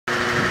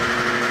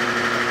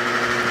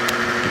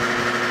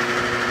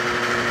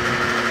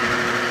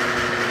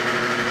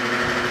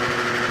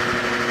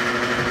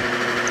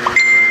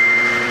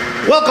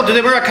Welcome to the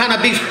Americana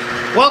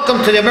Bistro.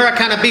 Welcome to the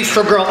Americana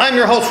Bistro, girl. I'm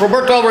your host,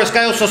 Roberto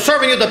Alvarez-Galloso,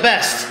 serving you the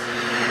best.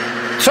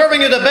 Serving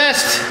you the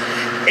best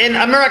in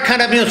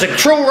Americana music,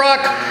 true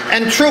rock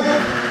and true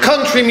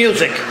country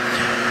music.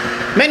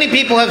 Many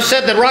people have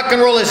said that rock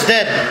and roll is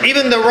dead.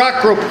 Even the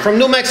rock group from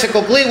New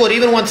Mexico, Gleewood,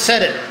 even once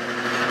said it.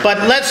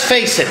 But let's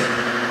face it,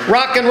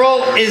 rock and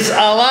roll is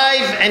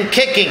alive and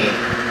kicking.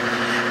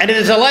 And it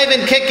is alive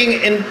and kicking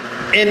in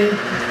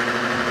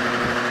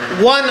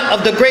one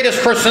of the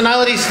greatest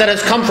personalities that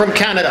has come from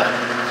Canada.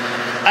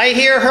 I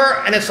hear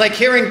her, and it's like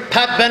hearing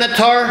Pat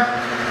Benatar,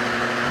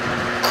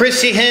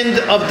 Chrissy Hind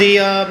of the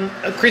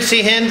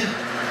Chrissy Hind,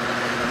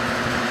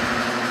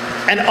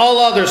 and all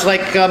others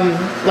like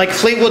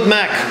Fleetwood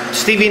Mac,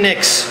 Stevie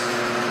Nicks.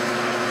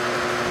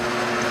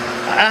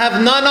 I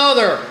have none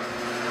other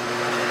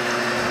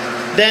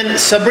than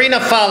Sabrina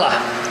Fallah.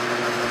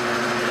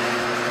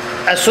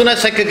 As soon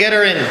as I could get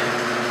her in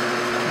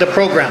the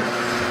program.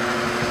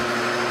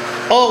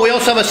 Oh, we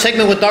also have a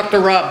segment with Dr.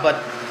 Rob,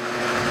 but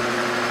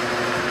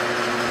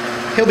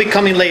he'll be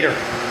coming later.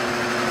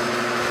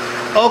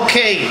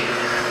 Okay,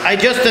 I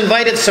just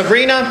invited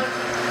Sabrina.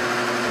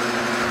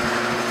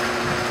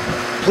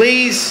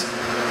 Please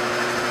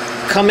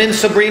come in,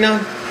 Sabrina.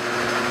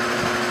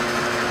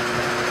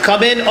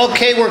 Come in.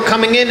 Okay, we're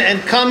coming in, and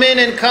come in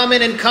and come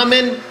in and come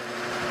in.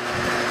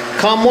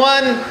 Come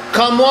one,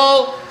 come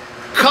all,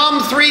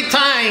 come 3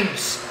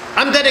 times.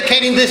 I'm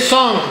dedicating this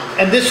song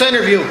and this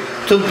interview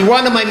to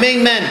one of my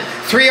main men,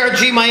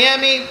 3RG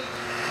Miami,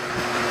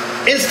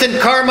 Instant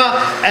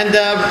Karma, and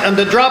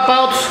the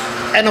Dropouts.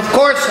 And of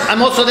course,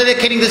 I'm also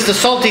dedicating this to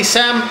Salty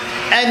Sam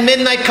and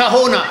Midnight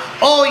Kahuna.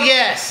 Oh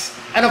yes!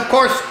 And of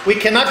course, we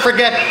cannot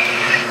forget,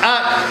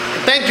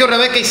 thank you,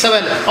 Rebecca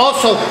Isabel.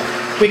 Also,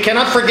 we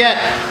cannot forget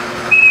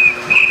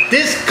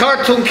this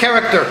cartoon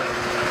character,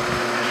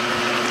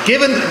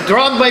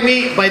 drawn by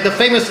me, by the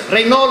famous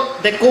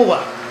Reynold de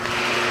Cuba.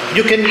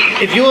 You can,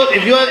 if you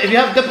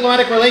have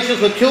diplomatic relations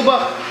with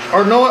Cuba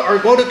or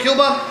go to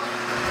Cuba,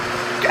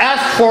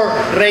 ask for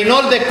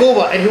Reynold de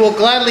Cuba, and he will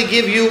gladly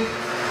give you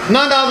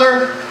none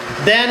other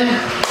than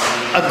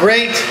a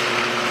great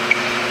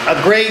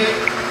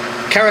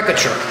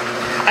caricature.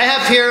 I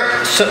have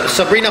here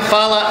Sabrina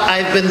Fallah.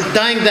 I've been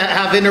dying to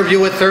have an interview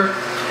with her.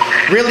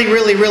 Really,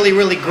 really, really,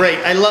 really great.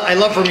 I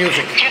love her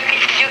music. You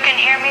can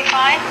hear me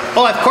fine?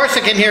 Oh, of course I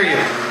can hear you.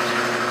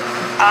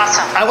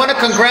 Awesome. I want to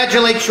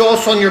congratulate you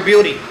also on your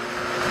beauty.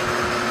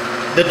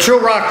 The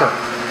true rocker.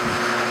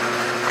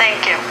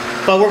 Thank you.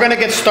 But we're going to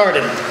get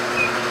started.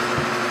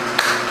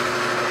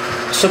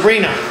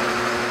 Sabrina,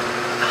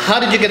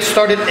 how did you get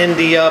started in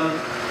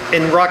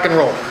in rock and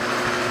roll?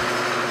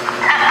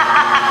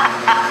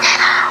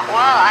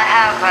 Well, I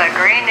have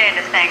Green Day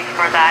to thank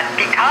for that,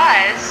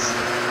 because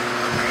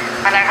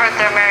when I heard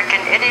the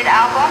American Idiot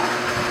album,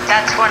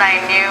 that's when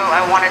I knew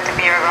I wanted to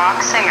be a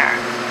rock singer.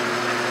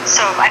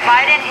 So if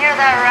I didn't hear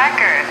that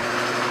record,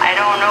 I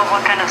don't know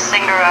what kind of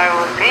singer I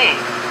would be.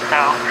 So,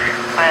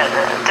 but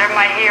they're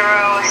my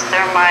heroes,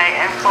 they're my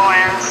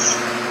influence,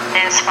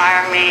 they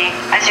inspire me.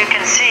 As you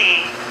can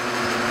see,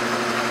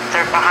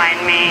 they're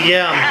behind me.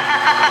 Yeah.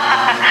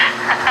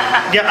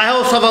 Yeah, I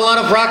also have a lot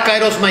of rock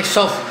idols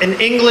myself,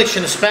 in English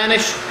and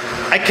Spanish.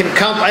 I can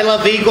count. I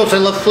love Eagles, I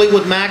love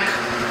Fleetwood Mac.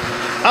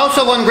 I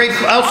also have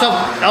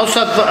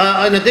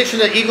in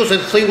addition to Eagles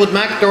and Fleetwood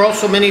Mac, there are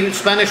also many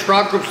Spanish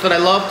rock groups that I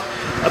loved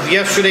of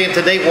yesterday and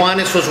today.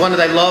 Juanes was one that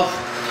I love,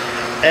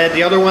 and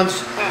the other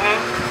ones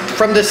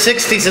from the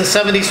 60s and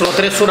 70s, Los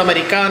Tres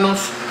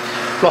Suramericanos,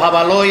 Los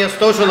Abaloyas,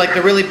 those are like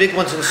the really big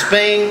ones in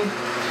Spain.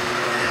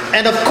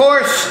 And of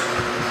course,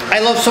 I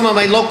love some of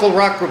my local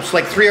rock groups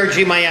like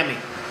 3RG Miami.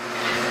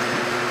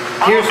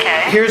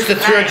 Here's the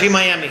 3RG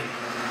Miami.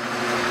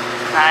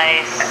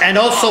 Nice. And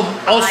also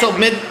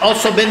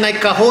Midnight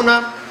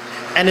Kahuna,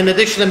 and in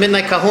addition to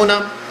Midnight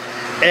Kahuna,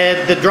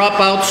 the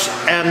Dropouts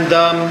and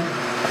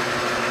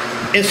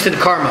Instant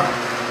Karma.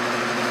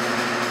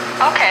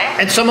 Okay.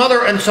 And some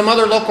other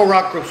local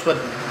rock groups,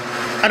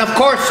 and of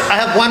course I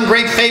have one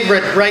great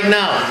favorite right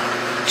now.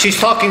 She's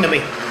talking to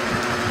me.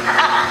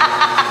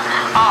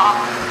 Oh,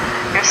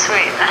 you're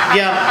sweet.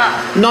 Yeah.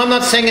 No, I'm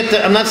not saying it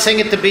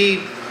to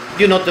be,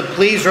 to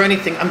please or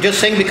anything. I'm just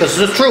saying because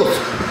it's the truth.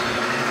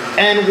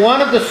 And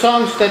one of the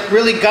songs that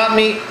really got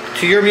me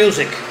to your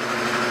music,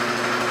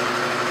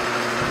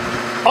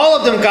 all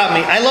of them got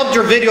me. I loved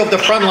your video of the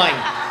front line.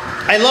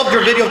 I loved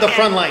your video of the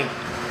front line.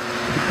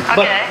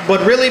 Okay.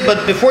 But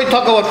before we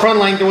talk about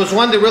Frontline, there was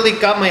one that really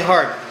got my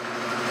heart.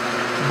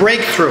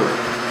 Breakthrough.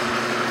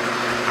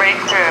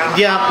 Breakthrough.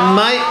 Yeah,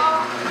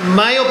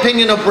 my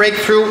opinion of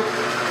Breakthrough,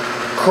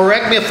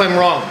 correct me if I'm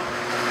wrong.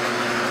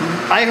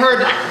 I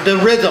heard the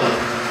rhythm.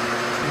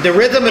 The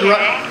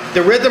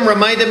rhythm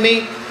reminded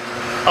me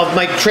of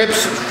my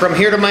trips from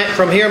here in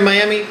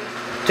Miami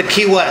to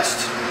Key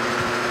West.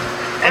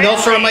 And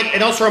also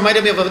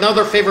reminded me of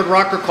another favorite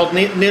rocker called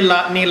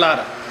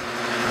Nilada.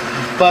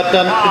 But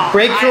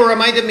Breakthrough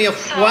reminded me of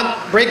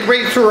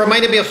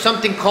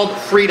something called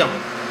Freedom.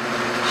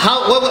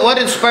 What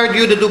inspired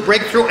you to do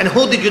Breakthrough, and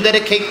who did you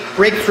dedicate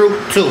Breakthrough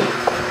to?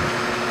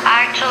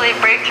 I actually,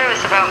 Breakthrough is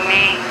about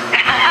me.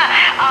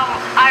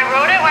 I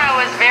wrote it when I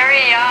was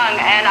very young,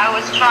 and I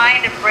was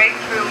trying to break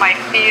through my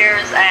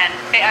fears, and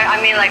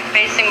like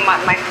facing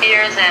my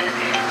fears and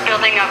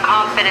building up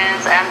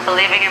confidence and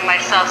believing in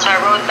myself. So I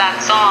wrote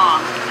that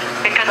song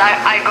because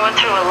I go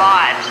through a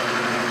lot,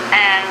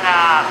 and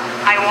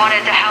I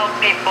wanted to help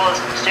people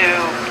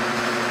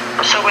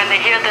so when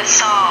they hear this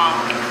song,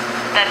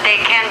 that they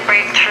can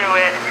break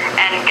through it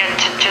and get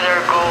to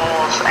their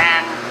goals.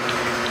 And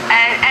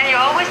you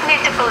always need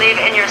to believe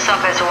in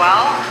yourself as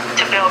well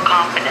to build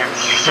confidence.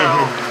 So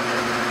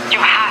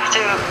you have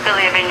to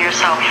believe in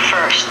yourself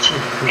first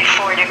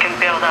before you can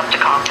build up the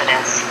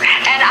confidence.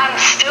 And I'm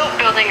still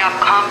building up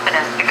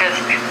confidence because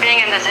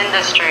being in this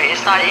industry is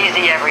not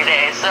easy every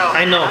day. So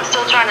I know. I'm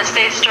still trying to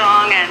stay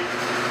strong, and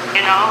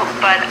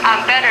but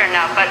I'm better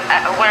now. But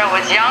when I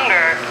was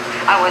younger,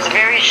 I was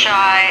very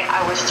shy.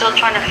 I was still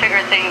trying to figure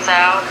things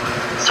out.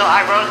 So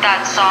I wrote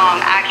that song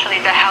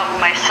actually to help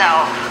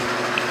myself.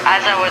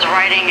 As I was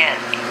writing it,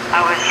 I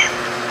was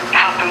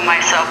helping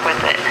myself with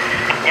it.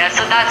 Yeah,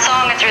 so that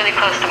song is really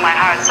close to my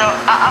heart. So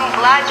I'm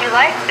glad you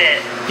liked it.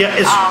 Yeah,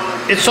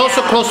 it's also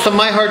close to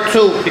my heart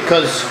too,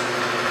 because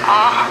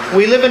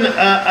we live in.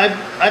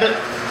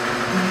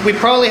 We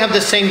probably have the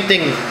same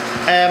thing.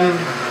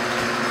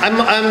 I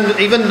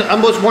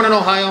was born in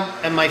Ohio,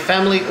 and my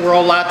family, we're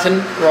all Latin,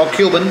 we're all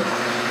Cuban,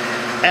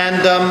 and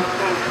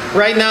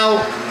right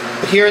now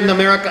here in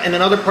America and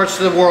in other parts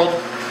of the world,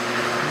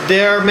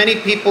 there are many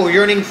people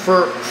yearning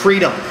for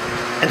freedom,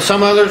 and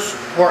some others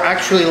who are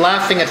actually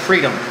laughing at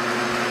freedom.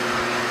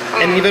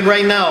 And even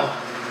right now,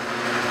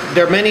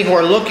 there are many who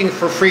are looking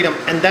for freedom.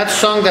 And that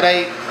song that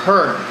I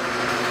heard,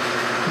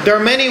 there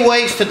are many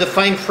ways to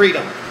define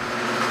freedom.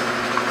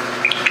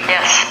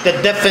 Yes. The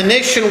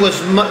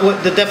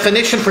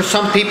definition for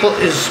some people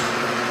is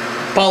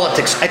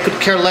politics. I could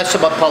care less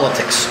about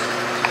politics.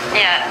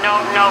 Yeah,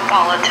 no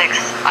politics.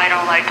 I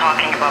don't like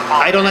talking about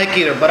politics. I don't like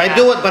either, but I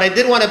do it. But I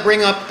did want to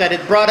bring up that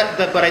it brought it.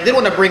 But I did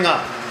want to bring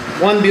up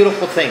one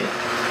beautiful thing.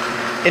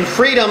 In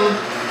freedom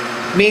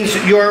means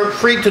you're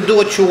free to do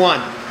what you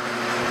want.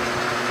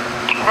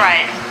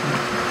 Right.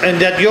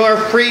 And that you're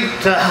free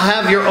to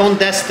have your own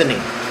destiny.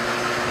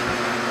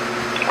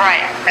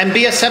 Right. And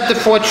be accepted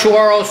for what you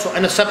are also,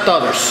 and accept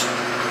others.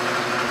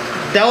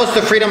 That was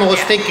the freedom I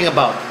was thinking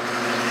about.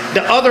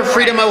 The other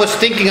freedom I was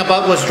thinking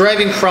about was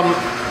driving from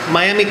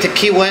Miami to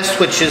Key West,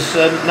 which is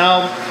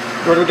now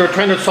they're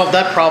trying to solve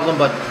that problem,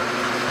 but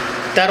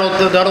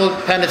that'll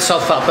pan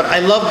itself out. But I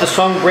love the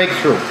song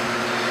Breakthrough,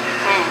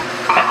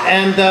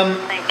 and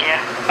thank you.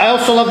 I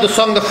also love the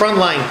song The Front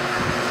Line.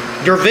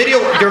 Your video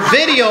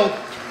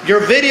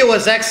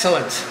is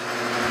excellent.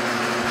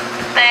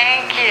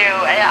 Thank you.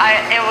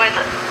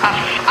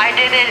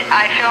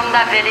 I filmed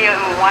that video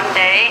in one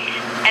day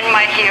in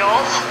my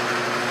heels.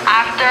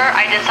 After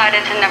I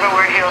decided to never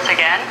wear heels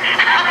again.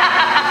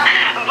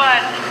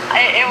 But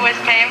it was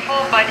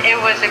painful, but it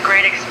was a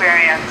great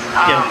experience.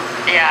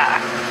 Yeah.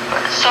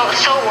 So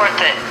worth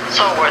it.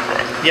 So worth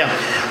it. Yeah.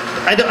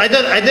 I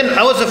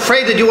was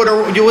afraid that you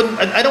wouldn't.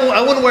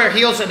 I wouldn't wear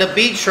heels at the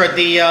beach or at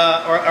the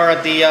or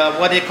at the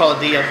what do you call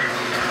it,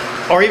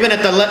 or even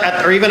at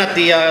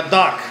the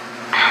dock.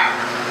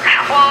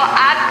 Well,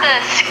 at the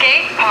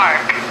skate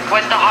park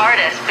was the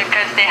hardest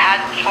because they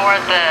had for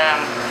the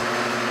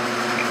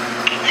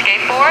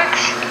skateboards,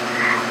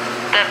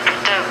 the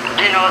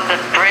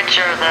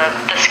bridge or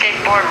the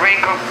skateboard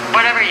rink or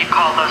whatever you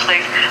call those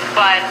things.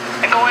 But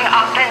going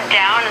up and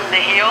down in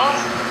the heels,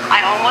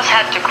 I almost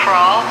had to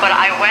crawl. But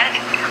I went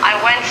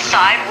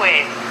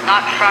sideways,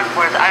 not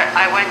frontwards.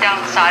 I went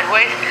down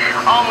sideways.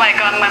 Oh my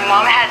God, my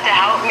mom had to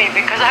help me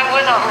because I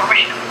was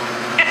already.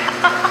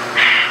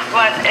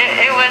 But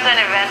it was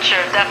an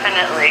adventure,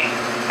 definitely.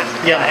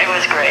 Yeah, it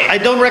was great. I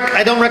don't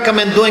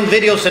recommend doing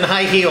videos in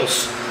high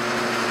heels.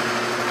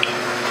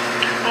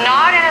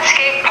 Not in a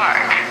skate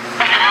park.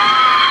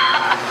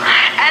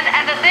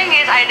 and the thing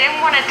is, I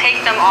didn't want to take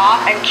them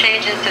off and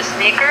change into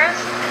sneakers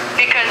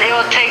because it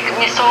will take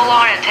me so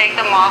long to take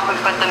them off and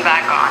put them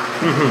back on.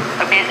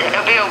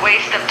 It'll be a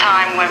waste of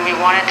time when we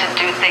wanted to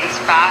do things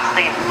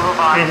fastly and move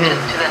on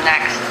to the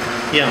next.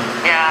 Yeah.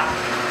 Yeah.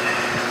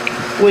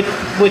 Which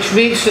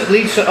leads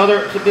me to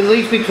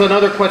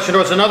another question.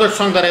 There was another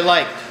song that I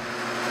liked.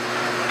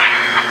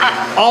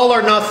 All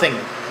or Nothing.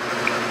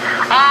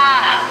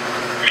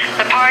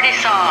 The party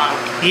song.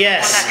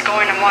 Yes. One that's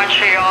going to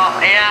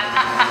Montreal. Yeah.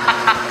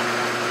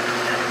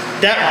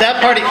 That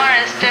party. That one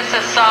is just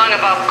a song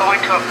about going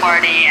to a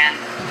party and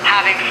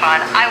having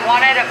fun. I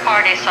wanted a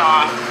party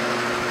song.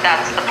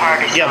 That's the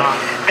party song.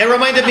 Yeah. It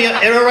reminded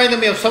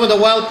me of some of the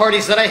wild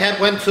parties that I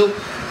went to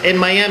in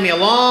Miami a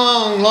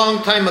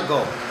long time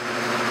ago,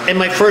 in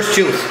my first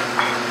youth.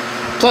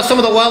 Plus some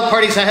of the wild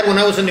parties I had when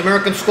I was in the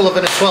American School of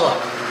Venezuela.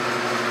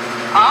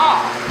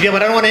 Oh. Yeah,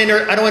 but I don't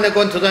want to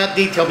go into that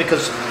detail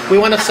because we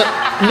want to.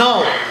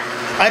 No,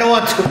 I don't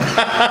want to.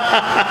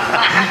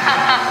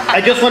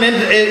 I just want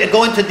to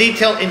go into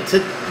detail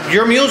into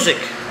your music.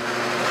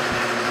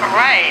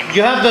 Right.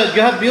 You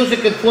have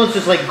music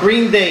influences like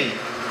Green Day,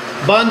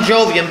 Bon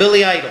Jovi, and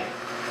Billy Idol.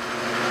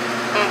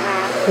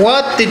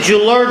 What did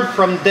you learn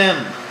from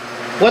them?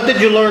 What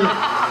did you learn?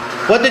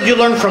 What did you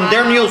learn from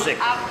their music?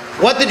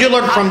 What did you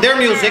learn from their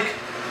music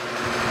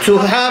to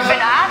have? I've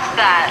been asked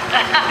that.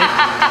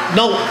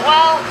 No.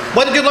 Well.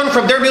 What did you learn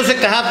from their music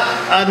to have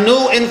a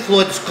new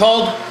influence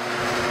called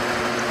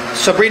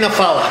Sabrina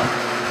Fallah?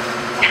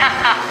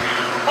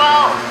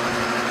 Well,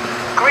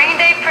 Green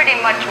Day pretty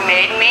much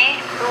made me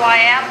who I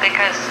am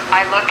because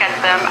I look at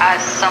them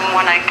as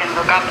someone I can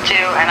look up to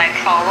and I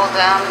follow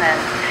them and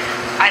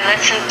I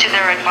listen to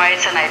their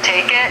advice and I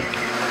take it.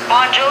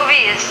 Bon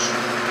Jovi is,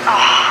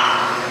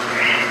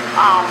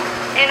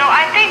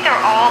 I think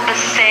they're all the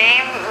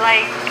same.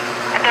 Like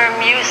their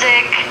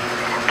music,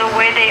 the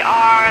way they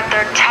are,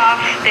 they're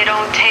tough. They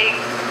don't take,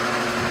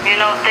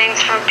 things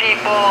from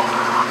people.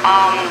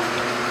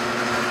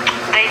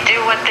 They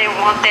do what they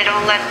want. They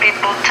don't let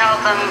people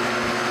tell them.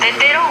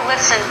 They don't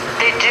listen.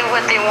 They do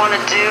what they want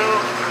to do.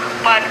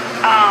 But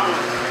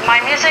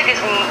my music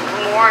is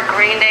more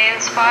Green Day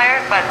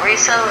inspired. But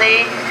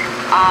recently,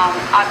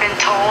 I've been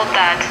told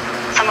that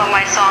some of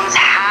my songs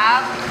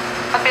have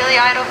a Billy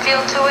Idol feel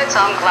to it. So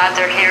I'm glad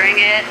they're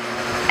hearing it.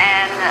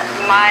 And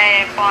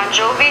my Bon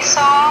Jovi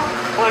song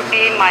would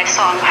be my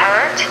song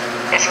Hurt.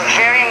 It's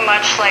very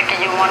much like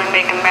you want to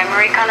make a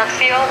memory kind of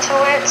feel to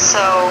it.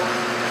 So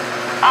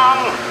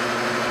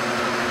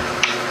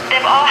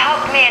they've all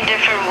helped me in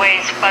different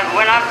ways, but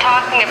when I'm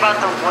talking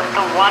about the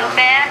one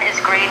band is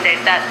Green Day.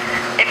 That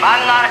if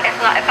I'm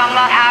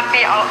not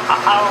happy,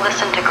 I'll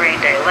listen to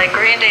Green Day. Like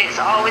Green Day is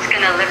always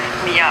gonna lift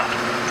me up.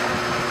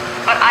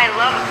 But I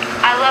love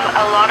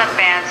a lot of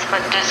bands,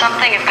 but there's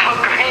something about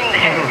Green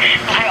Day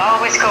that I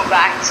always go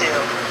back to,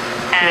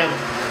 and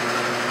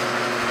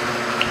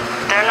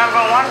they're number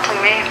one to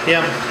me.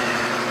 Yeah.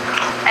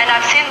 And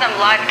I've seen them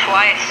live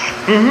twice.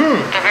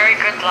 They're very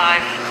good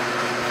live.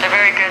 They're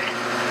very good.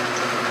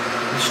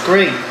 It's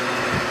great.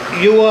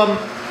 You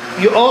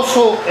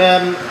also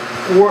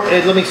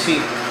let me see.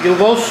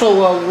 You've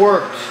also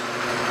worked.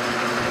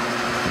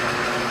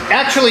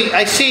 Actually,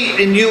 I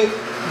see in you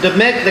the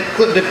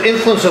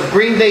influence of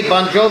Green Day,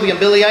 Bon Jovi, and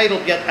Billy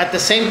Idol. Yet at the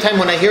same time,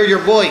 when I hear your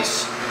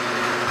voice,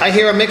 I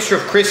hear a mixture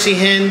of Chrissy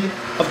Hind,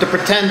 of the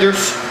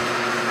Pretenders,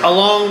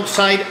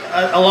 alongside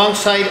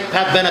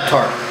Pat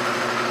Benatar.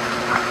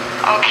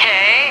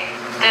 Okay.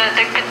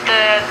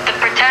 The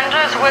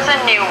Pretenders was a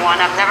new one.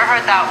 I've never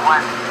heard that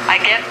one. I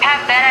get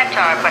Pat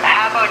Benatar, but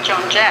how about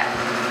Joan Jett?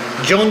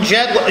 Joan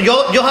Jett.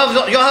 You'll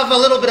have a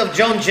little bit of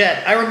Joan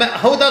Jett. I remember.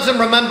 Who doesn't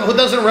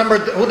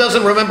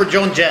remember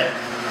Joan Jett?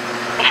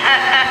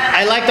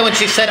 I liked it when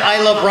she said, "I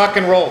love rock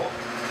and roll."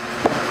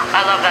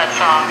 I love that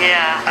song.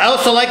 Yeah. I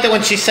also liked it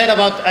when she said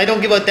about, "I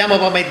don't give a damn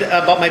about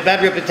my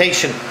bad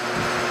reputation."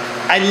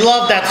 I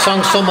love that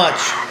song so much.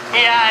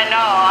 Yeah, I know,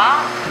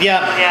 huh?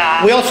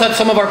 Yeah. We also had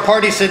some of our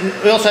parties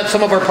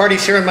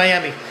here in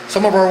Miami.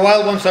 Some of our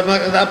wild ones that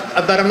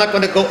I'm not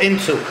going to go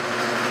into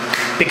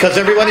because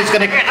everybody's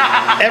gonna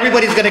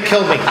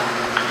kill me.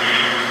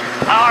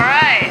 All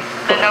right.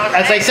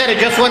 As I said,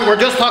 we're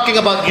just talking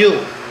about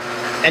you,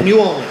 and you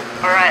only.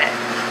 All right.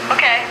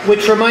 Okay.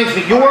 Which reminds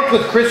me, you worked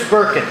with Chris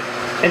Birkin,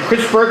 and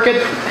Chris Birkin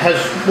has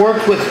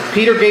worked with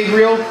Peter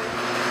Gabriel,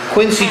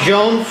 Quincy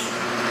Jones,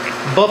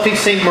 Buffy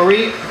St.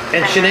 Marie,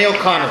 and Sinead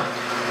O'Connor.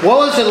 What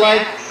was it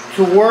like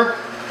to work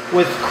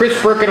with Chris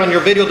Birkin on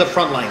your video, The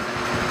Frontline?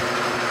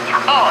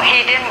 Oh,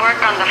 he didn't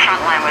work on The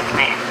Frontline with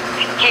me.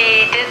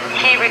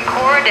 He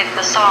recorded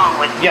the song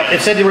with me. Yeah,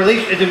 it said you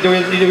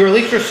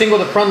released your single,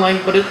 The Frontline,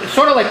 but it's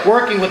sort of like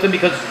working with him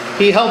because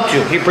he helped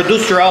you. He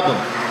produced your album.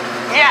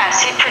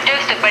 Yes, he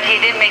produced it, but he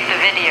did make the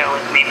video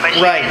with me. But he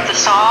right. did the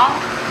song.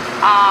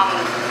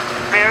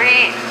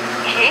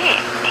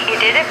 He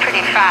did it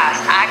pretty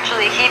fast.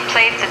 Actually, he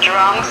played the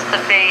drums,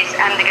 the bass,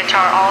 and the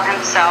guitar all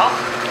himself.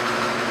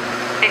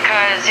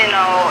 Because,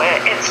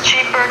 it's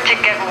cheaper to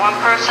get one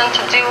person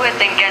to do it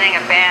than getting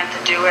a band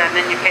to do it, and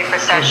then you pay per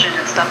session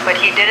and stuff. But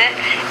he did it,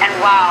 and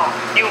wow,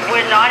 you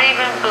would not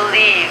even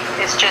believe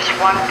it's just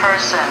one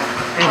person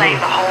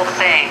playing the whole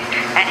thing.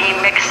 And he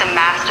mixed and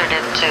mastered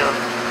it too.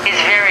 He's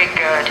very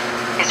good.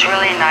 He's a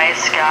really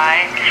nice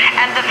guy.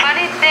 And the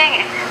funny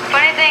thing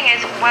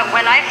is,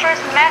 when I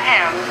first met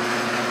him,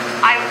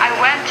 I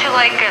went to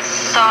like a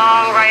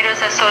Songwriters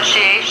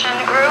Association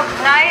group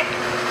night,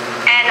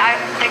 and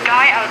the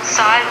guy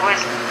outside was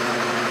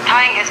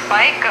tying his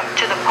bike up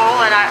to the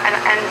pole,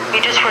 and we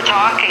just were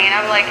talking, and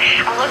I'm like,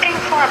 I'm looking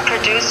for a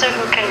producer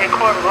who can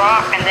record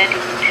rock, and then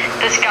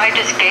this guy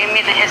just gave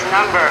me his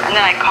number, and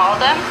then I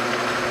called him.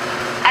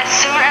 As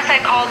soon as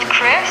I called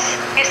Chris,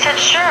 he said,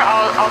 "Sure,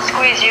 I'll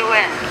squeeze you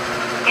in."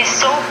 He's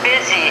so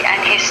busy, and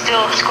he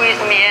still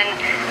squeezed me in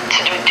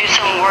to do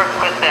some work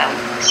with them.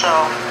 So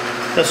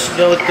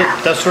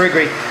that's very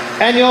great.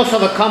 And you also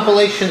have a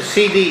compilation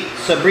CD,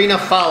 Sabrina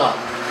Fallah,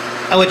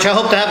 which I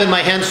hope to have in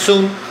my hands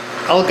soon.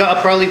 I'll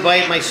probably buy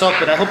it myself,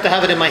 but I hope to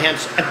have it in my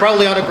hands, and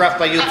probably autographed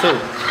by you too.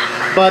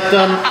 But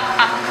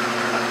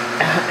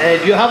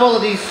you have all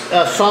of these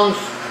songs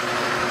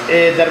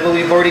that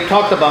we've already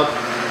talked about.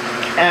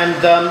 And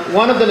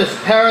one of them is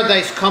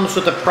Paradise Comes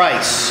with a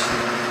Price.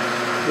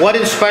 What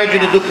inspired you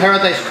to do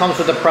Paradise Comes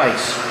with a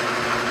Price?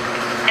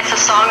 it's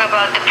a song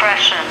about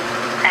depression,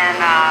 and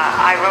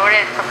I wrote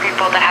it for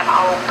people that have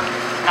hope,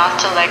 not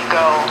to let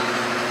go,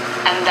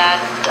 and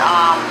that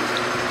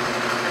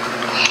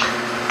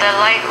the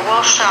light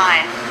will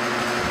shine,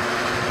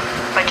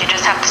 but you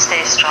just have to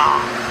stay strong,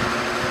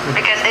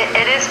 because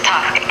it is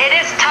tough. It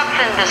is tough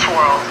in this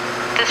world.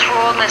 This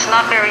world is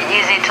not very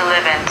easy to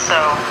live in. So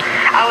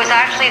I was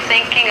actually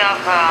thinking of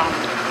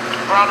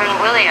Robin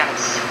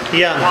Williams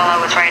while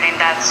I was writing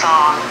that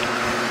song,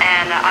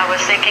 and I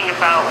was thinking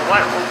about what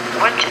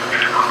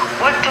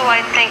do I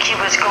think he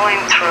was going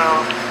through,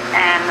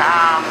 and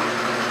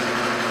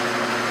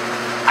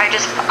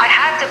I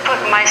had to put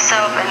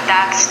myself in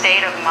that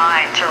state of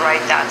mind to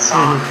write that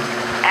song.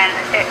 And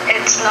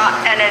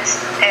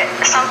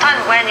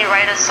sometimes when you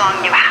write a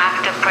song, you have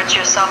to put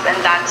yourself in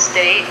that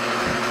state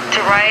to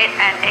write,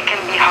 and it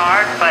can be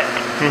hard, but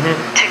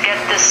to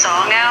get this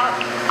song out,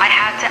 I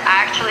had to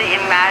actually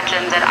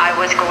imagine that I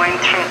was going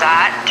through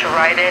that to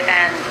write it,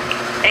 and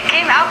it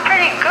came out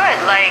pretty good.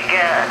 Like,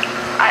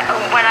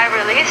 when I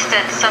released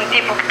it, some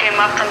people came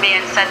up to me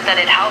and said that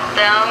it helped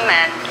them,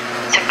 and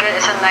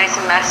it's a nice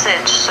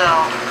message, so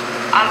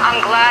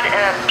I'm glad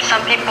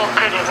some people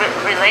could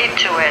relate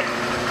to it,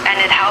 and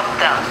it helped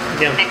them,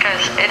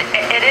 because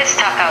it is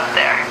tough out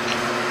there.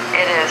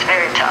 It is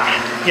very tough.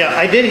 Yeah,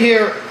 I did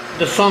hear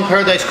the song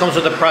Paradise Comes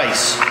with a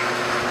Price,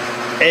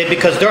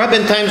 because there have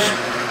been times,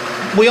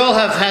 we all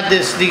have had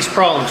these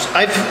problems.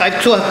 I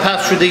too have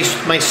passed through these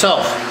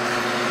myself,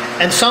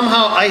 and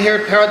somehow I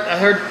heard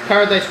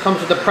Paradise Comes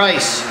with a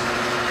Price,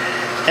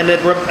 and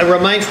it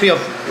reminds me of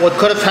what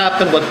could have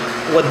happened, what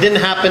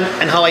didn't happen,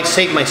 and how I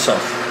saved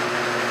myself.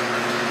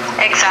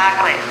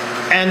 Exactly.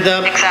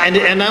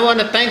 And I want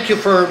to thank you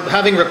for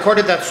having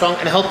recorded that song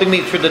and helping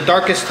me through the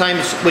darkest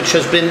times, which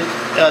has been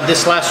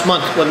this last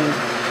month when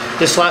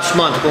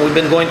we've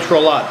been going through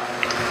a lot,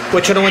 I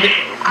don't want to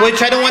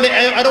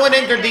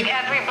enter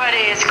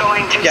everybody is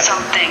going through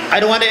something. I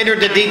don't want to enter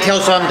the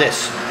details on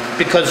this,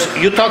 because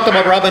you talked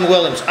about Robin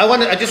Williams.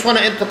 I just want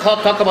to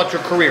talk about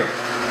your career.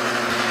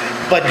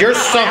 But your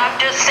song. I'm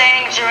just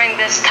saying, during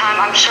this time,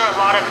 I'm sure a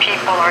lot of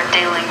people are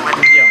dealing with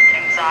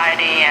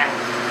anxiety and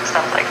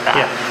stuff like that.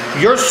 Yeah.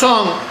 Your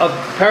song of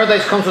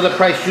Paradise Comes with a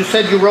Price, you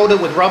said you wrote it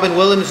with Robin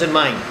Williams in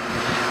mind.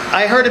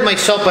 I heard it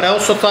myself, but I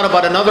also thought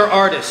about another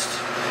artist.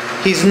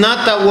 He's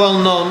not that well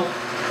known.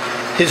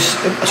 His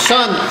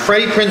son,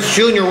 Freddie Prinze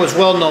Jr., was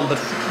well known, but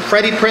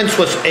Freddie Prinze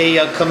was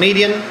a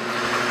comedian,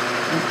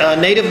 a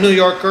native New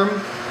Yorker.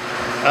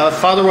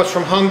 Father was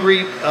from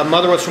Hungary,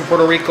 mother was from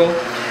Puerto Rico,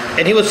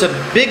 and he was a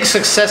big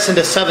success in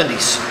the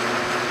 70s.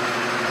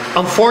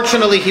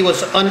 Unfortunately, he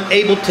was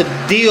unable to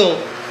deal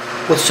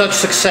with such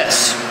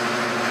success.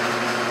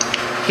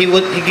 The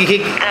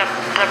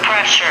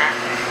pressure.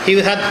 He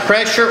had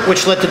pressure,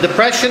 which led to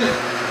depression,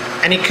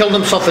 and he killed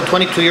himself at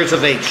 22 years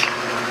of age.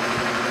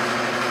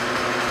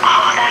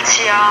 Oh, that's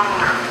young.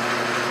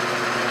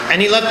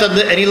 And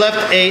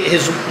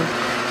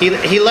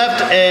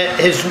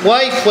his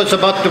wife was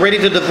about ready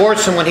to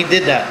divorce him when he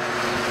did that.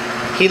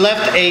 He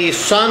left a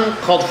son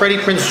called Freddie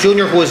Prinze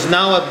Jr., who is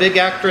now a big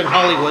actor in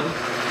Hollywood.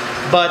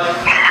 But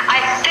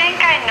I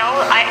think I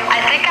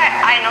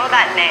know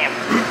that name.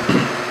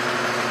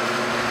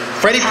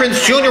 Freddie Prinze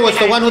Jr. was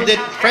the one who did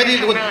Freddie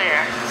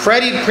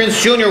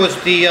Prinze Jr. was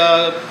the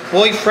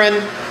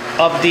boyfriend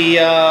of the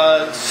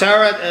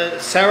Sarah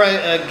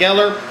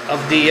Gellar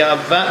of the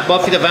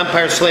Buffy the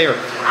Vampire Slayer.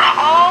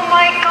 Oh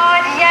my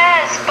God!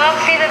 Yes,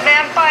 Buffy the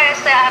Vampire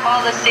Slayer. I have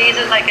all the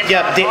seasons.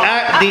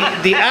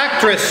 The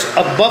actress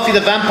of Buffy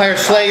the Vampire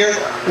Slayer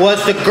was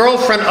the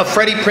girlfriend of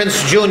Freddie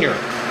Prinze Jr.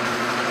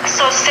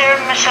 So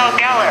Sarah Michelle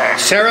Gellar.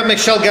 Sarah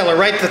Michelle Gellar,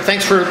 right?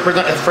 Thanks for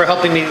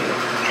helping me.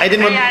 I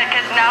didn't. Yeah,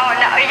 because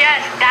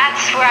yes,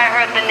 that's where I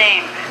heard the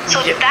name.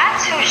 So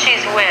that's who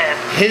she's with.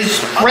 His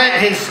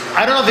friend,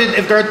 I don't know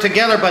if they're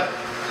together, but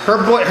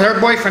her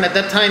boyfriend at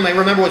that time, I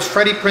remember, was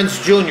Freddie Prinze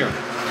Jr.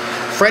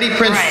 Freddie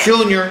Prinze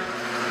Jr.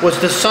 was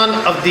the son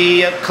of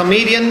the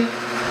comedian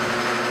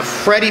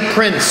Freddie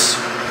Prinze,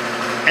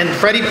 and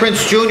Freddie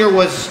Prinze Jr.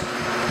 was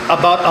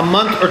about a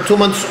month or 2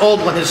 months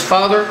old when his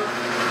father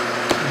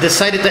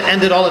decided to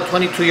end it all at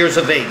 22 years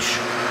of age.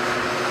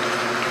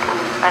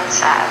 That's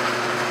sad.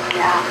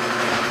 Yeah.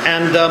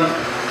 And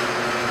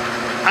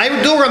I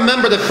do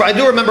remember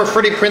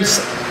Freddie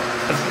Prinze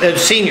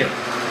Sr.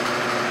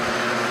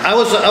 I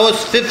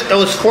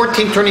was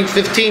 14, turning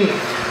 15,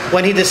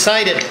 when he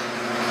decided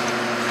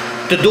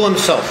to do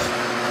himself.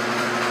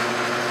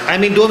 I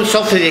mean, do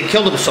himself till he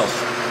killed himself.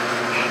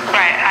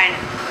 Right.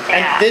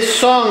 And this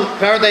song,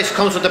 Paradise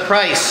Comes with a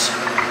Price,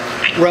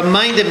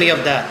 reminded me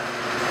of that.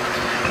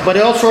 But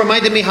it also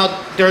reminded me how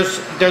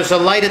there's a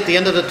light at the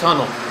end of the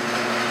tunnel.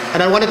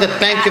 And I wanted to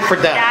thank you for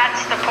that.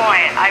 That's the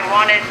point. I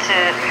wanted to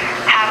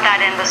have that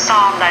in the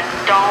song, that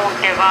don't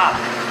give up.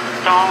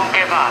 Don't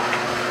give up.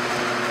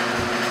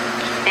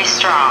 Be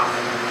strong.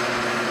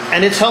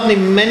 And it's helped me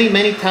many,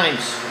 many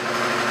times.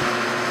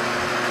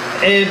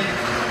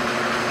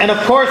 And of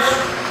course,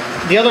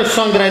 the other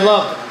song that I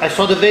loved, I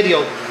saw the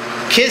video,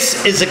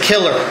 Kiss is a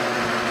Killer.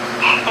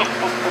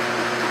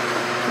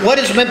 what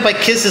is meant by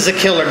kiss is a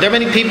killer? There are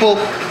many people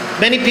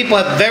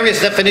have various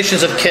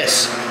definitions of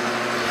kiss.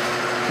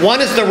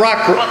 One is the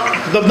rock group.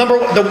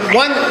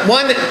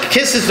 One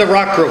kiss is the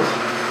rock group.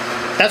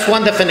 That's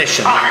one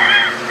definition.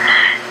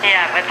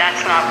 Yeah, but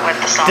that's not what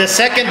the song. The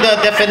second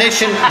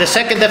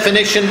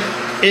definition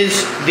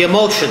is the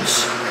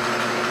emotions.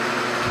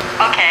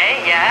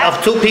 Okay, yeah.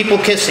 Of two people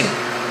kissing.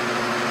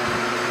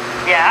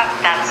 Yeah,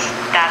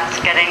 that's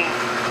getting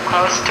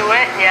close to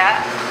it.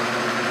 Yeah.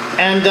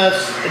 And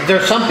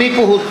there's some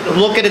people who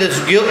look at it as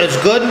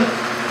good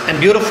and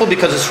beautiful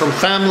because it's from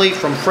family,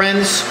 from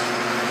friends.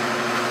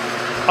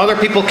 Other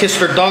people kiss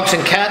their dogs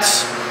and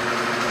cats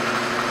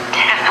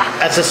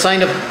as a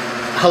sign of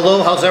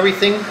hello, how's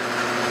everything?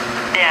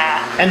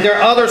 Yeah. And there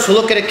are others who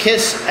look at a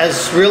kiss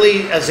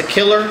as a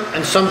killer,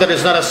 and some that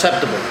is not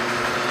acceptable.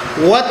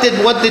 What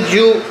was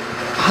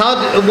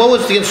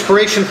the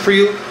inspiration for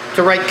you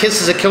to write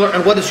 "Kiss is a Killer,"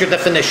 and what is your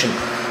definition?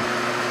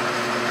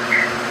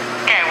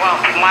 Okay, well,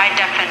 my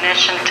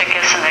definition to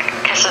kiss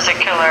is a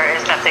killer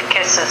is that the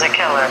kiss is a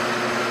killer.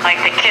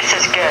 Like, the kiss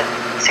is good.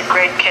 It's a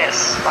great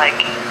kiss.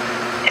 Like,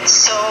 it's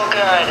so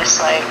good. It's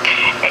like,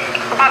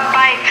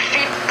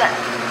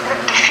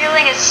 the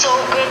feeling is so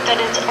good that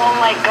it's, oh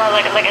my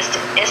god, like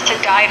it's to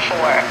die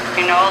for,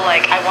 you know,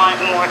 like I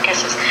want more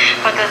kisses.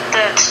 But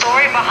the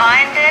story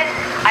behind it,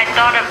 I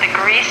thought of the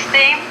Grease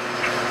theme,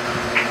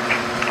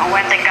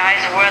 when the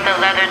guys wear the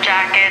leather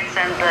jackets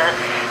and the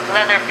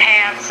leather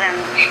pants and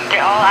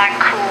they all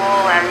act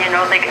cool and, you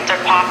know, they're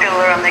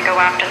popular and they go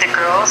after the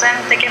girls and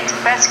they give the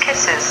best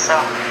kisses. So,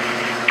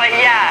 but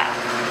yeah,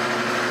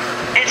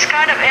 it's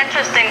kind of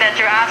interesting that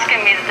you're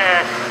asking me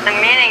the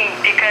meaning,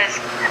 because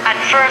at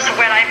first,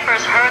 when I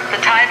first heard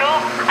the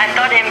title, I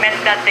thought it meant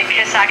that the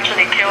kiss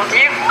actually killed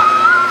you.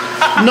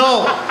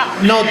 No,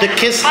 the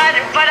kiss.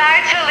 But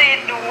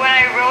actually, when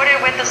I wrote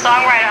it with the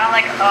songwriter, I'm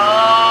like,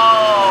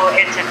 oh,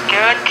 it's a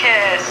good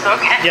kiss.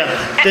 Okay. Yeah.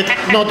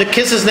 The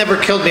kisses never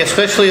killed me,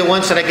 especially the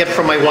ones that I get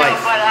from my wife. No,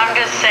 but I'm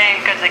just saying,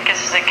 because the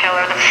kiss is a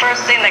killer. The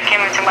first thing that came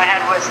into my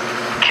head was,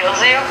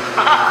 kills you.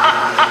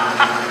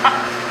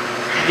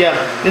 Yeah,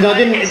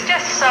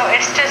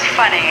 it's just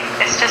funny.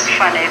 It's just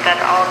funny that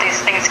all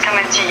these things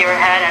come into your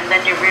head and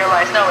then you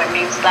realize, no, it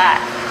means that,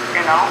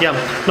 you know? Yeah,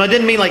 no, I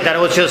didn't mean like that. I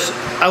was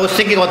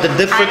thinking about the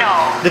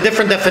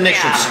different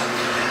definitions.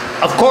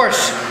 Yeah. Of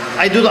course,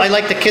 I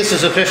like the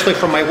kisses, especially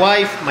from my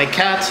wife, my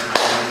cat,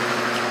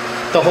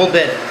 the whole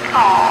bit.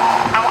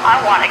 Oh,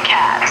 I want a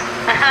cat.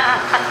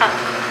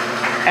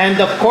 And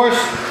of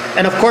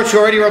course,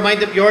 you already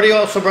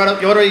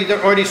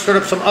stirred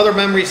up some other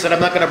memories that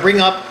I'm not going to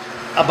bring up,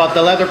 about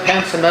the leather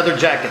pants and leather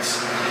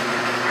jackets.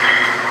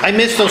 I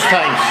miss those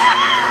times.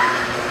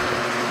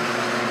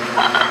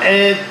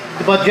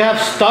 But you have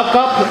stuck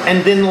up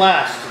and didn't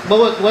last.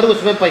 What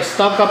was meant by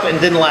stuck up and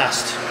didn't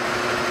last?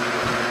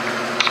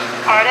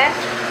 Pardon?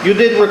 You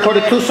did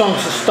recorded 2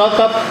 songs, stuck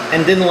up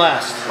and didn't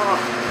last.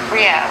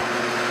 Yeah.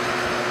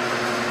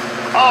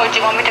 Oh, do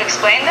you want me to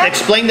explain that?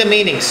 Explain the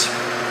meanings.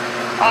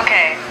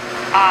 Okay.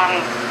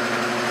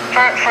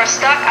 For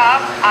Stuck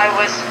Up, I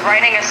was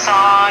writing a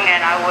song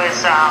and I was,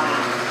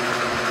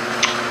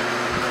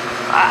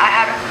 I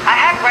had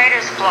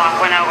writer's block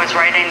when I was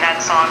writing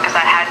that song because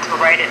I had to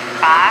write it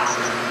fast.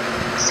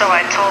 So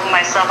I told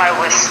myself I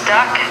was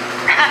stuck.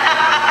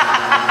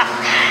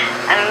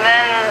 And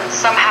then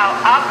somehow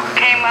Up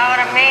came out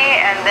of me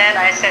and then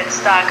I said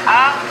Stuck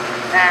Up.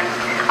 And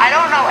I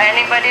don't know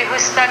anybody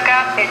who's stuck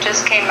up. It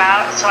just came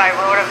out, so I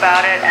wrote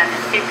about it and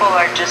people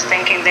are just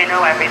thinking they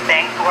know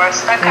everything who are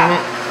stuck up.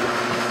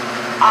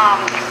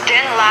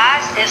 Didn't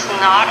Last is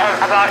not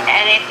about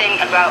anything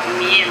about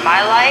me in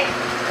my life.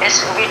 I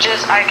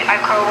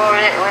co-wrote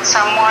it with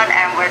someone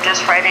and we're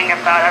just writing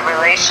about a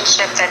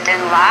relationship that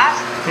didn't last.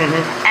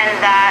 And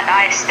that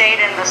I stayed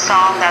in the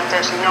song that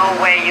there's no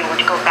way you would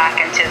go back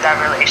into that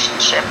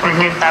relationship or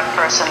give that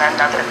person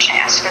another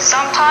chance. Because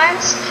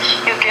sometimes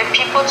you give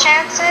people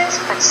chances,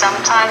 but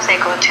sometimes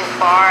they go too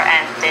far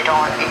and they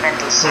don't even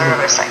deserve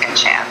a second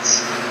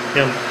chance.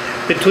 Yeah,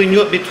 between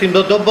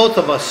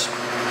both of us.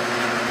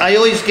 I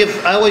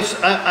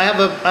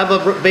have a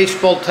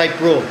baseball type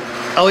rule.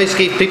 I always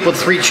give people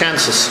 3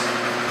 chances.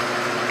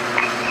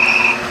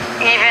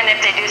 Even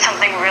if they do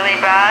something really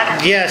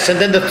bad? Yes, and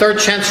then the 3rd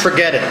chance,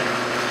 forget it.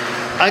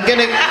 I'm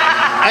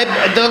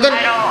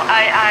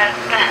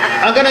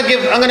gonna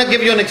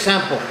give you an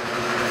example.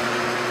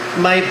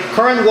 My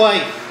current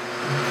wife,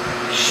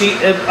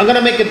 I'm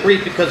gonna make it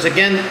brief because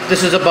again,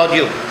 this is about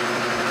you.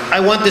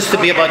 I want this to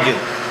be about you.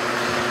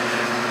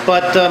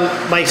 But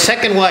my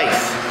second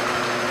wife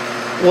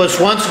was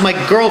once my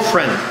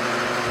girlfriend.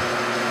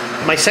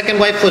 My second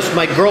wife was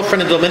my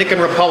girlfriend in the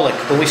Dominican Republic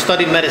when we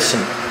studied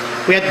medicine.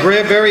 We had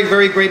very,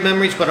 very great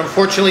memories, but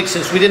unfortunately,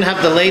 since we didn't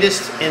have the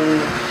latest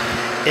in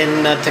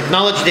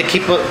technology to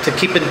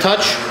keep in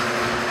touch,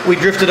 we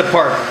drifted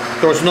apart.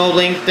 There was no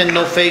LinkedIn,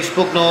 no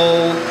Facebook,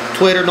 no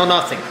Twitter, no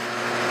nothing.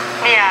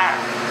 Yeah.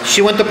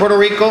 She went to Puerto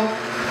Rico,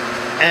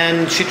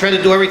 and she tried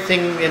to do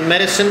everything in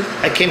medicine.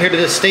 I came here to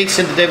the States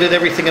and did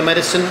everything in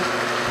medicine.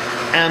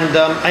 And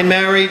I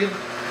married.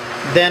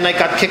 Then I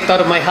got kicked out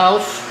of my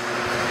house.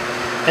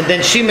 and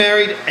then she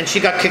married, and she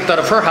got kicked out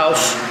of her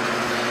house,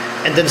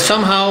 and then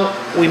somehow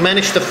we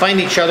managed to find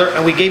each other,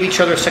 and we gave each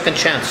other a second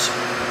chance.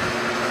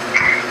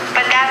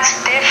 But that's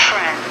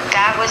different.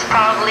 That was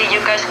probably you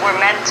guys were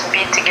meant to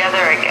be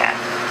together again.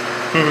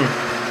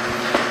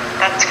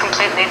 That's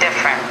completely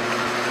different.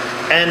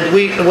 And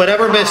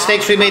whatever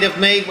mistakes we may have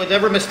made,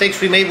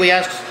 we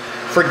asked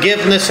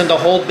forgiveness and the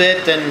whole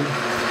bit,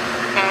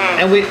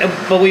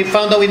 but we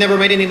found out we never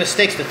made any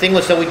mistakes. The thing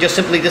was that we just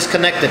simply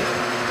disconnected.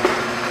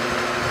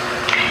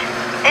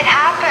 It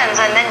happens,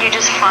 and then you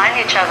just find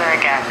each other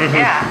again.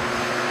 Yeah.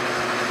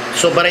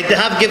 So, but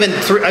I've given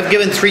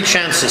 3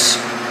 chances.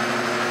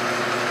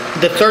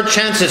 The third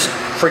chance is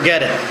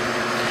forget it.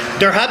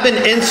 There have been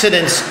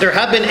incidents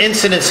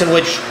in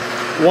which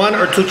 1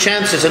 or 2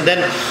 chances, and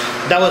then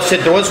that was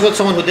it. There was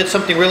someone who did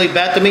something really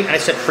bad to me, and I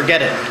said,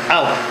 forget it,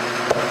 out.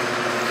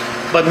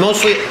 But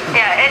mostly...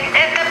 Yeah,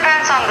 it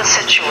depends on the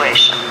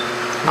situation.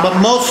 But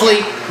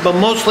mostly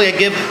I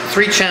give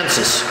 3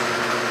 chances.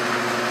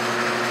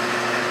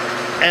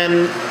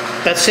 And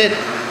that's it.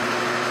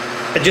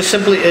 I just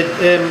simply...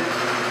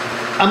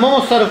 I'm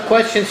almost out of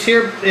questions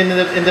here in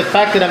the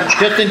fact that I'm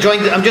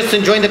just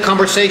enjoying the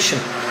conversation.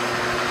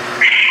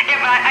 Yeah,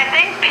 but I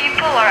think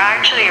people are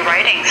actually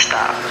writing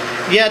stuff.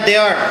 Yeah, they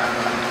are.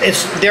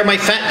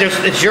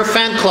 It's your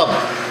fan club.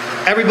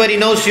 Everybody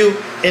knows you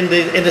in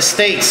the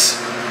States.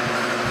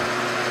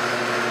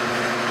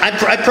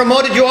 I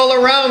promoted you all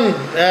around.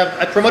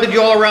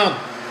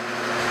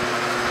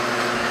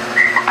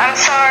 I'm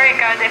sorry,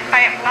 guys. If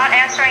I'm not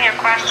answering your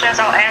questions,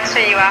 I'll answer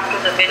you after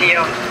the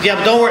video. Yeah,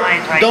 but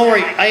don't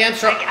worry. I can't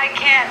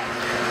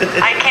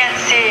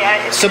see.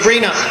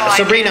 Sabrina.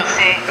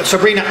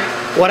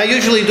 What I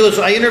usually do is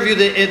I interview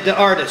the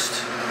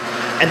artist,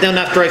 and then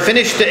after I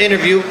finish the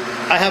interview,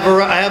 I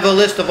have a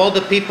list of all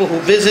the people who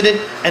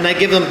visited, and I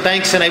give them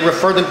thanks, and I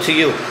refer them to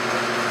you.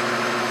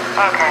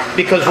 Okay.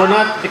 Because we're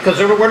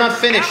not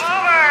finished. Come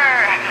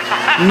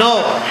over.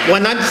 No,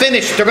 when I'm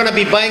finished, they're gonna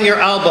be buying your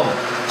album,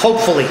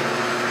 hopefully.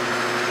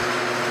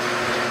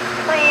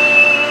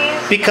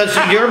 Because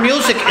your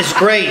music is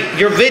great.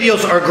 Your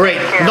videos are great.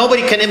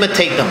 Nobody can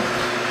imitate them.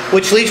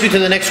 Which leads me to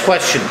the next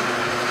question.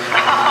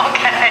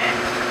 Okay.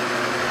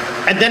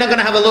 And then I'm going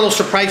to have a little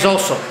surprise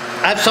also.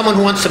 I have someone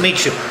who wants to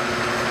meet you.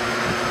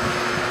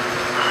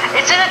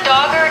 Is it a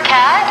dog or a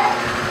cat?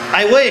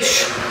 I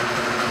wish.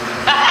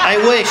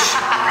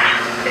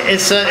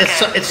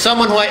 It's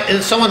someone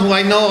who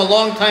I know a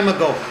long time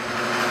ago.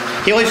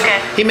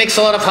 He makes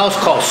a lot of house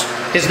calls.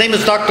 His name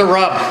is Dr.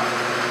 Rob.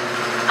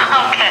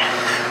 Okay.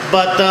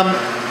 But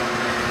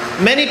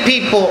many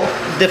people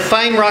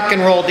define rock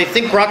and roll. They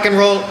think rock and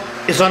roll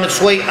is on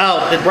its way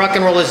out, that rock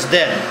and roll is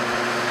dead.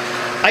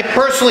 I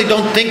personally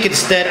don't think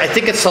it's dead. I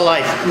think it's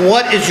alive.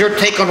 What is your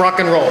take on rock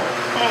and roll?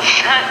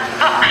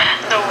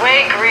 The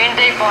way Green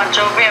Day, Bon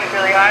Jovi, and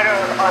Billy Idol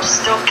are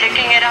still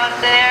kicking it out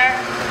there,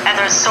 and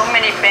there's so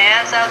many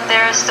bands out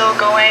there still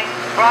going,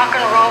 rock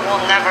and roll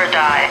will never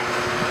die.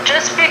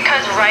 Just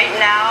because right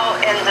now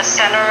in the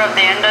center of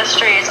the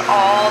industry is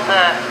all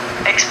the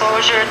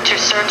exposure to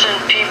certain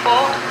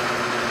people.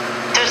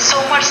 There's so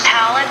much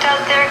talent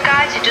out there,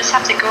 guys. You just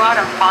have to go out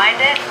and find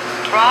it.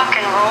 Rock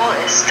and roll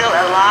is still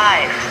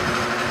alive.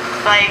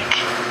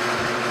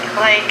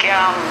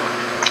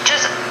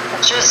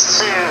 Just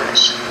to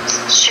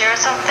share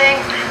something,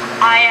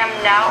 I am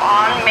now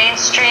on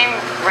mainstream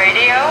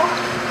radio.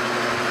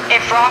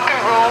 If rock and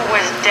roll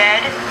was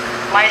dead,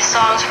 my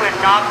songs would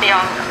not be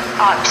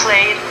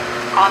played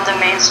on the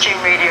mainstream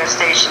radio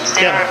stations.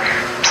 They are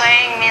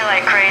playing me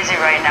like crazy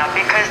right now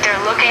because they're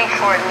looking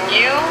for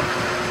new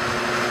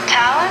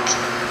talent,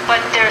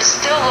 but they're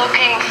still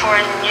looking for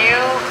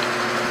new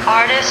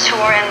artists who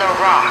are in the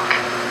rock.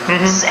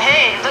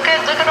 Hey, look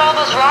at all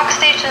those rock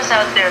stations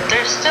out there.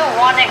 They're still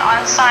wanting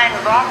unsigned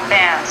rock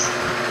bands.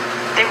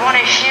 They want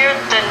to hear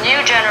the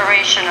new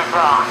generation of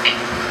rock.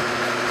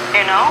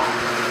 You know?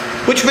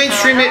 Which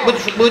mainstream?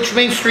 Which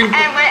mainstream?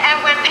 And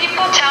when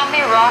people tell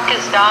me rock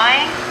is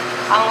dying,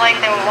 I'm like,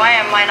 then why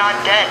am I not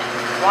dead?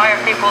 Why are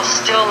people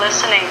still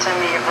listening to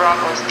me if rock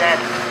was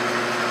dead?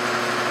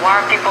 Why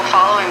are people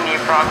following me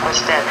if rock was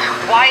dead?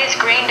 Why is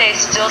Green Day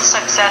still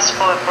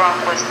successful if rock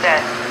was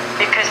dead?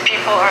 Because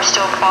people are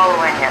still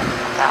following it.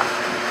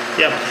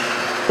 Yeah.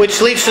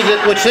 Which leads to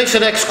the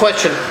next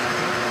question.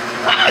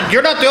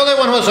 You're not the only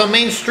one who's on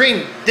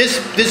mainstream. This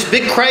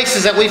big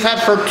crisis that we've had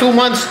for 2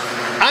 months,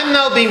 I'm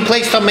now being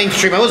placed on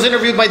mainstream. I was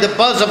interviewed by The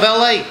Buzz of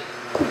LA.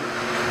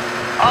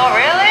 Oh,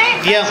 really?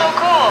 Yeah. That's so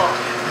cool.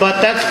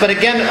 But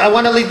again, I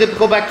want to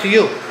go back to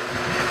you.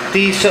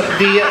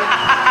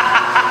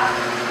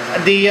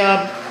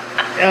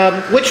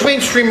 Which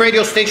mainstream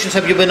radio stations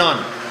have you been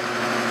on?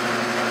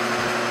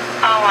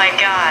 Oh my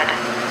God,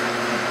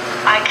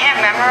 I can't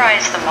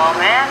memorize them all,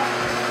 man.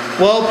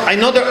 Well, I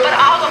know there. But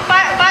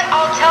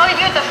I'll tell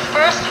you the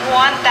first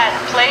one that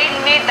played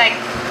me, that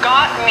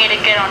got me to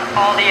get on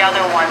all the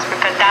other ones,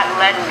 because that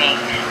led me.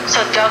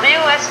 So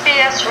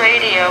WSBS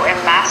Radio in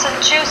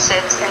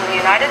Massachusetts in the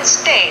United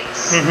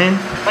States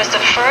was the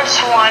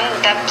first one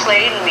that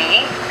played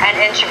me and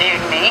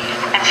interviewed me.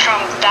 And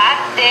from that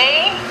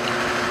day,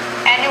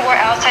 anywhere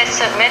else I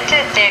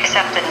submitted, they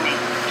accepted me.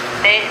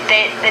 They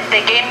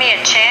gave me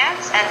a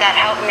chance, and that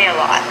helped me a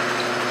lot.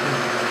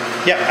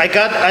 Yeah,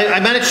 I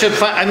managed to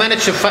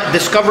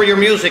discover your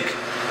music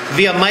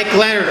via Mike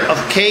Leonard of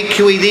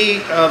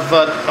KQED of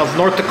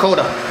North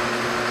Dakota.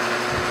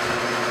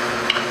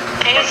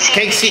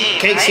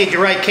 KCEG,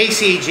 right?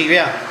 KCEG,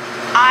 yeah.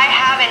 I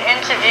have an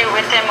interview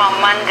with him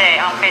on Monday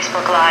on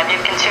Facebook Live. You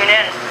can tune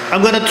in.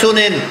 I'm gonna tune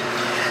in,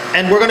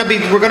 and we're gonna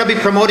be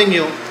promoting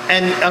you.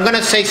 And I'm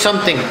gonna say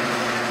something.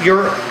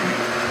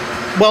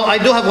 Well, I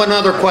do have one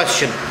other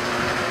question.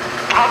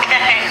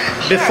 Okay.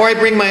 Before I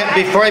bring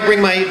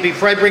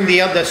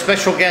the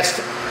special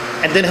guest,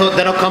 and then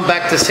I'll come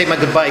back to say my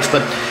goodbyes.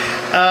 But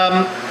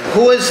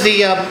who is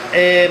the?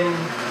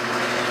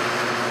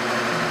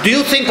 Do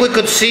you think we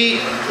could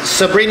see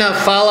Sabrina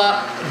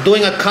Fallah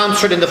doing a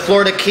concert in the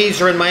Florida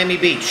Keys or in Miami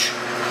Beach?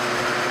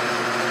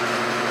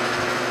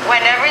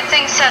 When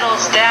everything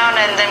settles down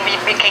and then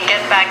we can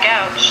get back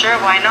out, sure,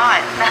 why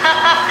not?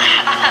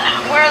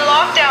 We're in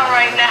lockdown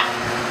right now.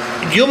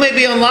 You may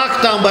be on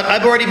lockdown, but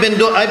I've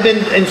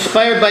been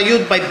inspired by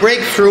you, by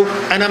Breakthrough,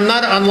 and I'm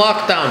not on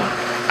lockdown.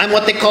 I'm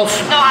what they call.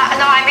 No,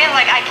 I mean,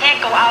 like, I can't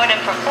go out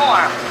and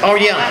perform. Oh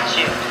yeah.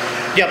 You.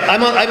 Yeah,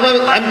 when I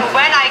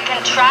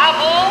can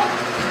travel,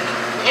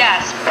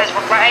 yes. Because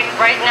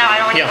right now, I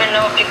don't even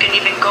know if you can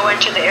even go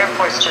into the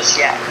airports just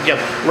yet.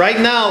 Yeah. Right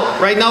now,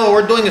 what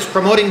we're doing is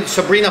promoting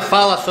Sabrina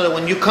Fallah, so that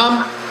when you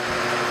come,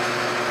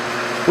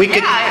 we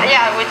could.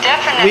 Yeah, we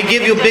definitely. We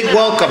give you a big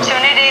welcome.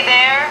 Opportunity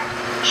there.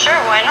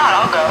 Sure, why not?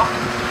 I'll go.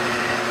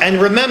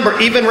 And remember,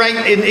 even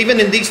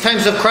in these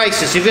times of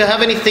crisis, if you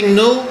have anything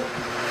new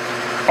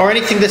or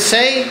anything to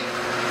say,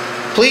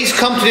 please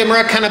come to the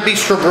Americana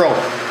Bistro Grill.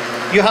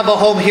 You have a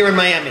home here in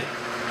Miami.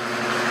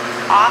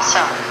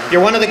 Awesome.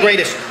 You're one of the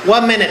greatest.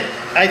 1 minute.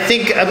 I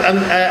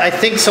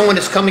think someone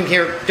is coming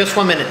here. Just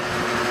 1 minute.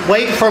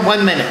 Wait for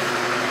 1 minute.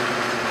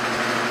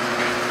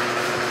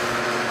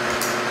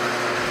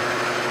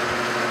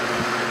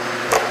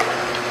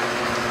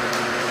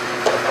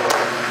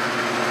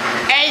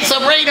 Hey,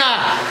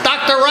 Sabrina!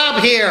 Dr.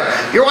 Rob here.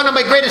 You're one of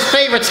my greatest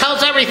favorites.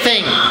 How's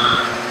everything?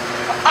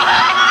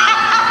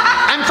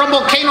 I'm from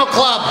Volcano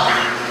Club.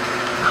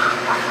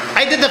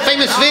 I did the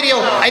famous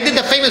video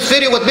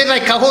with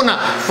Midnight Kahuna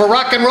for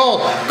rock and roll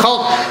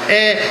called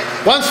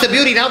 "Once the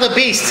Beauty, Now the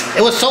Beast."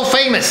 It was so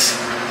famous.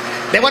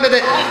 They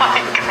really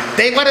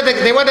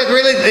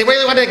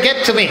wanted to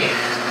get to me.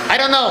 I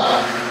don't know.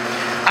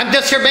 I'm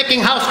just here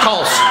making house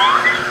calls.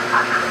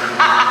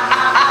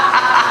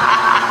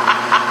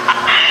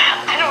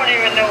 I don't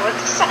even know what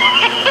to say.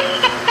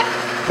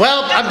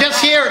 Well, I'm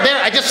just here,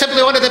 there. I just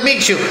simply wanted to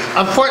meet you.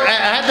 I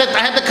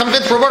had to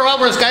convince Roberto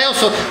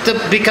Alvarez-Galloso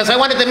because I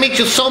wanted to meet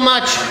you so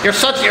much.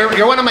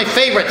 You're one of my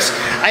favorites.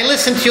 I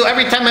listen to you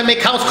every time I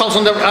make house calls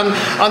on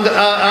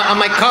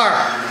my car.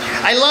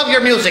 I love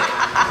your music.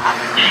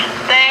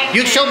 Thank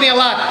you. You showed me a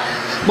lot.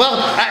 Well,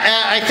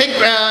 I think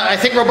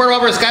Roberto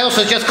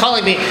Alvarez-Galloso is just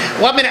calling me.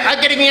 1 minute. I'm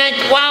getting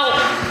yanked. Wow.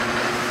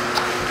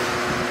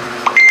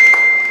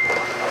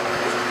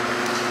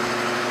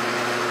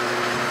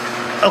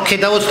 Okay,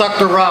 that was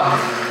Dr. Rob.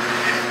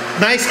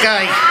 Nice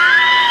guy.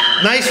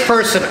 Nice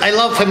person. I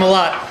love him a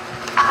lot.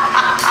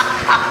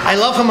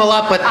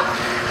 But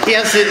he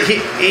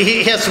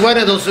has one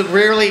of those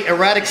really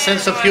erratic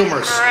sense of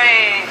humor.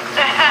 Great.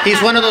 He's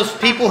one of those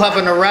people who have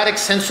an erratic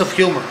sense of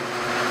humor.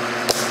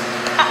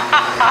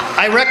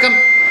 I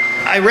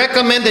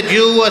recommend that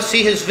you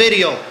see his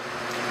video,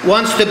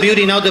 Once the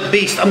Beauty, Now the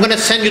Beast. I'm gonna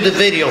send you the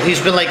video. He's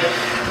been like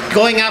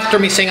going after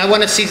me saying, I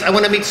want to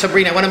meet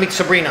Sabrina.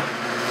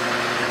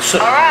 So,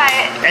 all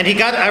right. And he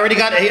already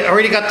met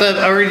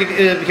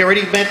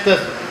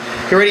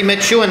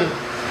you, and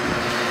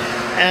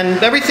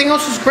everything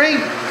else is great.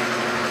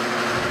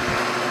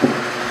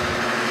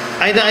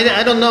 I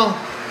don't know.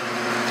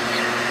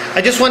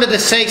 I just wanted to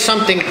say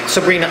something,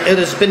 Sabrina. It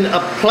has been a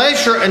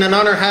pleasure and an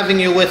honor having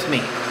you with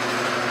me.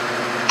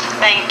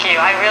 Thank you.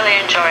 I really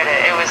enjoyed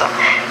it. It was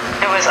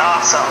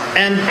awesome.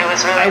 And it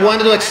was really. I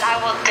wanted to. I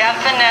will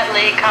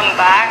definitely come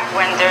back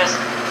when there's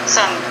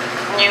some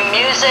new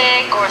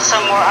music or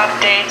some more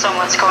updates on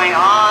what's going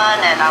on,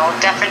 and I will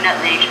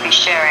definitely be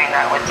sharing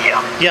that with you.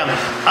 Yeah,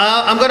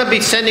 I'm going to be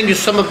sending you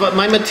some of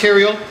my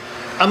material.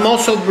 I'm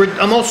also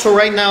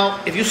right now,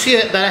 if you see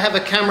that I have a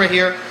camera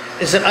here,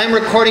 is that I'm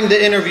recording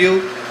the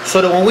interview so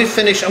that when we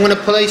finish, I'm going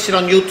to place it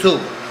on YouTube.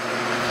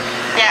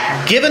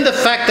 Yeah. Given the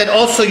fact that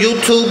also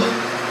YouTube,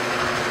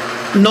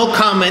 no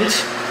comment,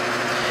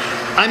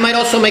 I might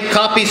also make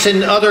copies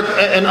in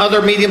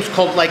other mediums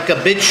called like a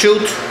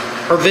BitChute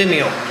or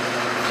Vimeo.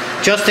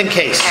 Just in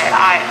case. Okay,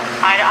 I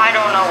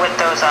don't know what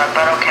those are,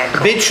 but okay.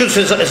 Cool. BitChute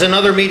is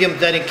another medium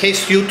that in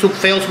case YouTube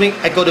fails me,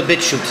 I go to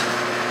BitChute.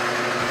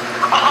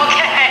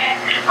 Okay,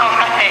 all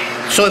right.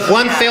 So if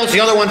one fails, the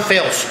other one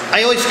fails.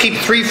 I always keep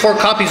 3-4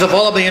 copies of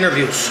all of the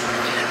interviews,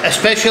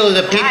 especially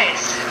the people,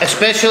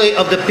 especially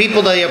of the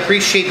people that I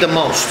appreciate the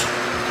most.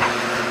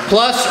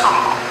 Plus,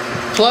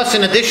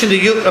 in addition to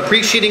you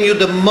appreciating you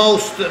the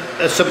most,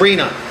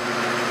 Sabrina,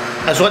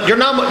 as what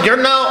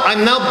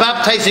I'm now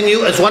baptizing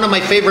you as one of my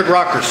favorite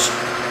rockers.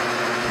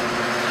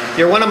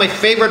 You're one of my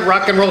favorite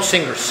rock and roll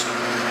singers.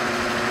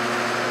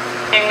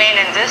 You mean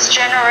in this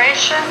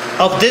generation?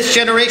 Of this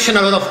generation,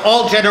 and of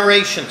all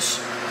generations.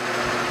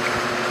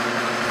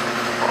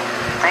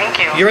 Thank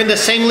you. You're in the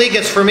same league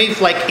as for me,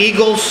 like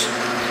Eagles,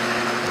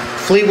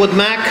 Fleetwood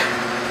Mac.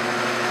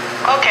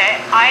 Okay,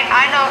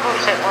 I know who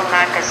Fleetwood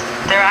Mac is.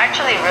 They're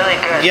actually really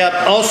good.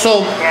 Yeah.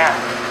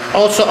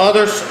 Also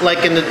others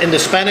like in the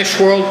Spanish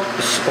world,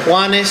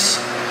 Juanes,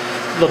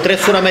 Los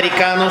Tres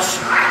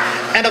Suramericanos,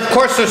 and of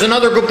course there's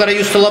another group that I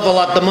used to love a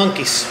lot, the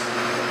Monkees.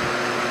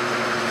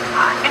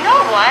 You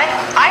know what?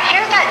 I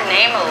hear that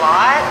name a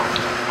lot,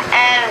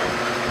 and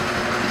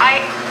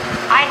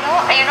I know,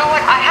 you know what,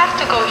 I have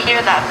to go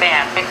hear that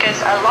band, because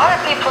a lot of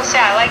people say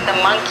I like the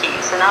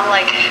Monkees, and I'm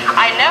like,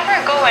 I never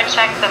go and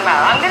check them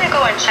out. I'm gonna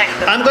go and check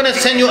them out. I'm gonna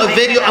send you a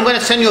video. I'm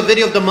gonna send you a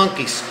video of the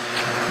Monkees.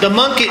 The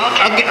Monkey.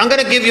 Okay. I'm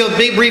gonna give you a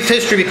big brief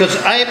history, because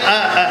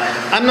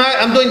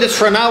I'm doing this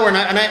for an hour, and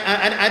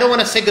I don't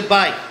want to say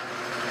goodbye.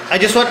 I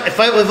just want, if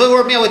it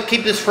were me, I would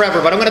keep this forever,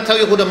 but I'm gonna tell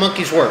you who the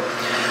Monkees were.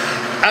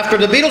 After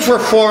the Beatles were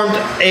formed,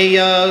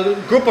 a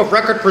group of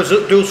record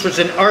producers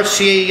in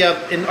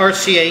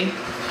RCA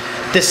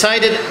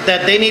decided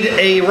that they needed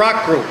a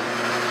rock group,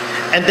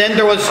 and then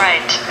there was,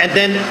 and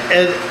then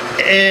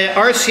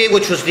RCA,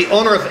 which was the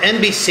owner of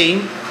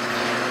NBC,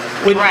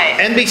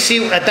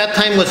 NBC at that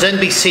time was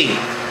NBC,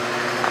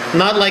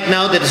 not like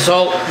now that it's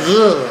all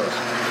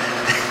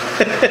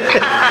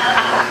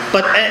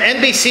but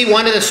NBC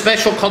wanted a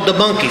special called the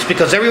Monkees,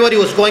 because everybody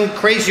was going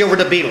crazy over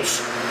the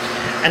Beatles.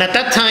 And at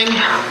that time,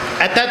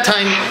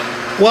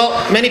 well,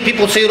 many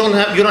people say you don't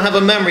have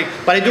a memory,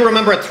 but I do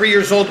remember at 3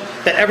 years old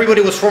that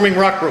everybody was forming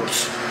rock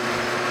groups.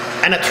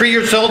 And at 3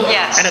 years old,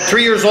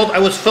 I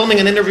was filming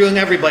and interviewing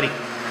everybody.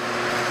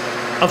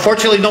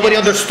 Unfortunately, nobody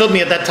understood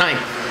me at that time.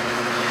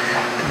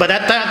 But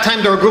at that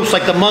time, there were groups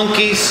like the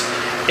Monkees.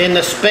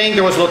 In Spain,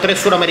 there was Los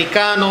Tres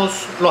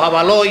Suramericanos, Los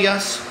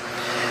Avaloyas,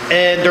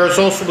 and there was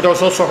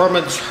also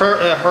Herman's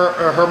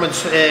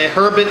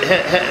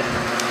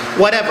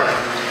whatever.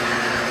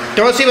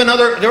 There was even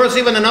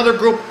another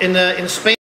group in Spain.